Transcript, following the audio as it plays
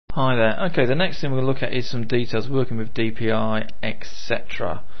Hi there. Okay, the next thing we'll look at is some details working with DPI,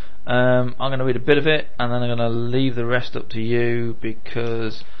 etc. I'm going to read a bit of it and then I'm going to leave the rest up to you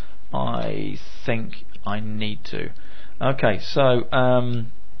because I think I need to. Okay, so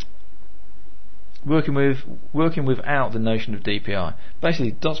working without the notion of DPI.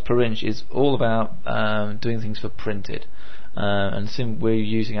 Basically, dots per inch is all about doing things for printed, and since we're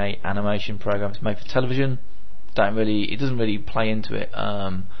using a animation program to make for television, it doesn't really play into it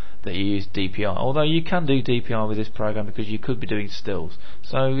that you use DPI. Although you can do DPI with this program because you could be doing stills,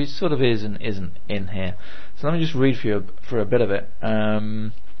 so it sort of is and isn't in here. So let me just read for a bit of it,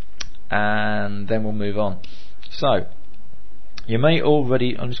 and then we'll move on. So you may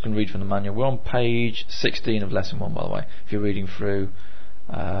already, I'm just going to read from the manual. We're on page 16 of lesson 1, by the way, if you're reading through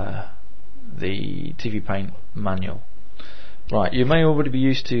the TV Paint manual. Right, you may already be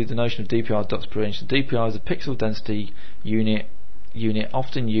used to the notion of DPI, dots per inch. The DPI is a pixel density unit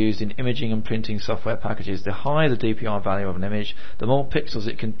often used in imaging and printing software packages. The higher the DPI value of an image, the more pixels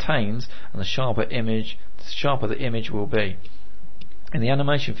it contains and the sharper the image will be. In the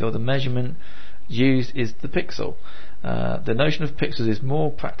animation field, the measurement used is the pixel. The notion of pixels is more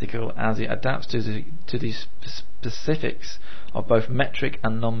practical as it adapts to the specifics of both metric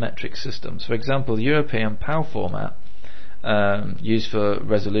and non-metric systems. For example, the European PAL format used for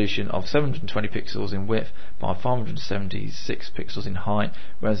resolution of 720 pixels in width by 576 pixels in height,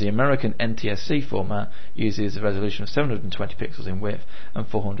 whereas the American NTSC format uses a resolution of 720 pixels in width and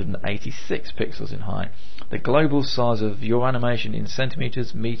 486 pixels in height. The global size of your animation in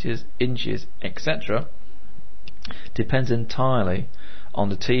centimeters, meters, inches, etc. depends entirely on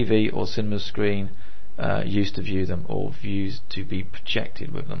the TV or cinema screen used to view them or views to be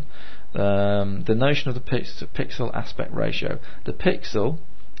projected with them. The notion of the pixel aspect ratio. The pixel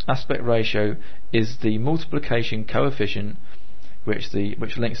aspect ratio is the multiplication coefficient which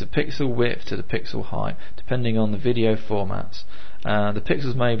links the pixel width to the pixel height, depending on the video formats. The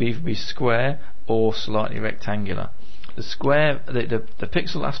pixels may either be square or slightly rectangular. The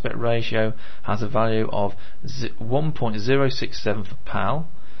pixel aspect ratio has a value of 1.067 for PAL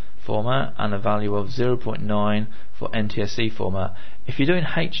format and a value of 0.9 for NTSC format. If you're doing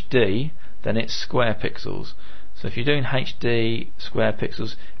HD, then it's square pixels. So if you're doing HD square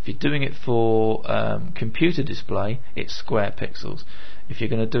pixels, if you're doing it for computer display, it's square pixels. If you're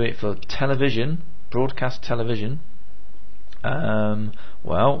going to do it for television, broadcast television,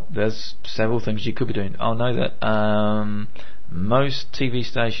 well, there's several things you could be doing. I know that most TV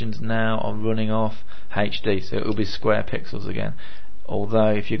stations now are running off HD, so it will be square pixels again. Although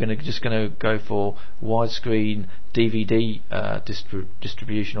if you're just going to go for widescreen DVD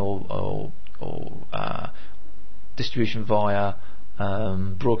distribution or distribution via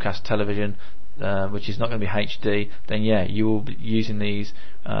broadcast television, which is not going to be HD, then yeah, you will be using these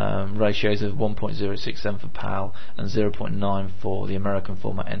ratios of 1.067 for PAL and 0.9 for the American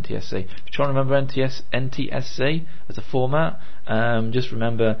format NTSC. If you're trying to remember NTSC as a format, just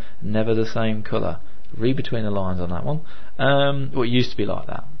remember never the same colour. Read between the lines on that one. Well, it used to be like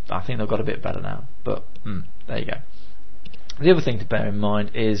that. I think they've got a bit better now, but there you go. The other thing to bear in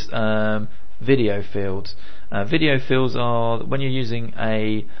mind is video fields. Video fields are when you're using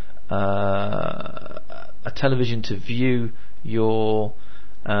a television to view your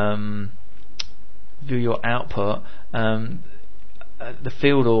output. The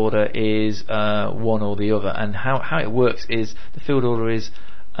field order is one or the other, and how it works is the field order is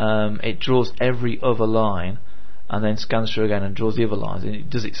it draws every other line and then scans through again and draws the other lines, and it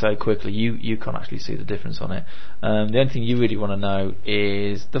does it so quickly you can't actually see the difference on it. The only thing you really want to know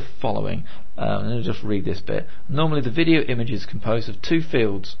is the following. Let me just read this bit. Normally the video image is composed of two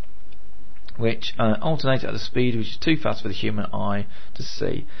fields which alternate at a speed which is too fast for the human eye to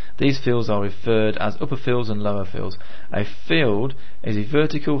see. These fields are referred as upper fields and lower fields. A field is a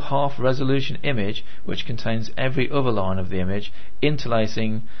vertical half resolution image which contains every other line of the image.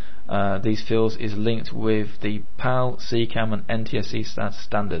 Interlacing these fields is linked with the PAL, CCAM and NTSC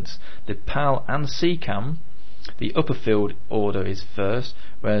standards. The PAL and CCAM, the upper field order is first,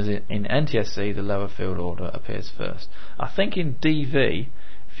 whereas in NTSC the lower field order appears first. I think in DV,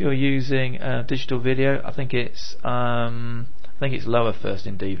 if you're using digital video, I think it's lower first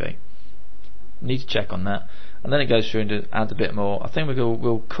in DV. Need to check on that, and then it goes through and adds a bit more. I think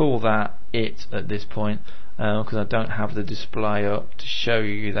we'll call that it at this point because I don't have the display up to show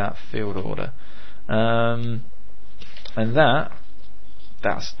you that field order. And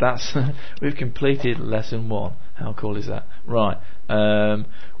that's we've completed lesson 1. How cool is that? Right.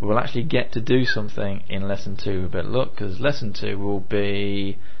 We'll actually get to do something in lesson 2 a bit. Look, because lesson 2 will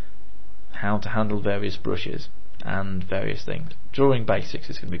be how to handle various brushes. and various things. Drawing Basics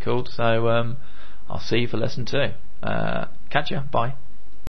is going to be called. So I'll see you for lesson 2. Catch ya. Bye.